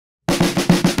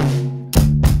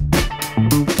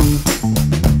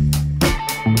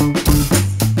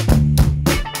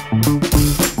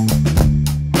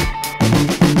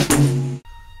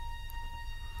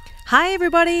Hi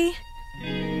everybody!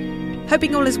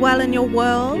 Hoping all is well in your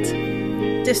world.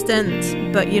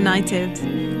 Distant but united.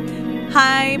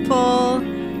 Hi Paul!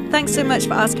 Thanks so much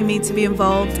for asking me to be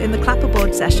involved in the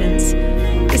Clapperboard Sessions.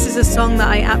 This is a song that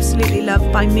I absolutely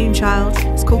love by Moonchild.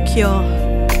 It's called Cure.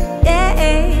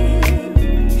 Yay!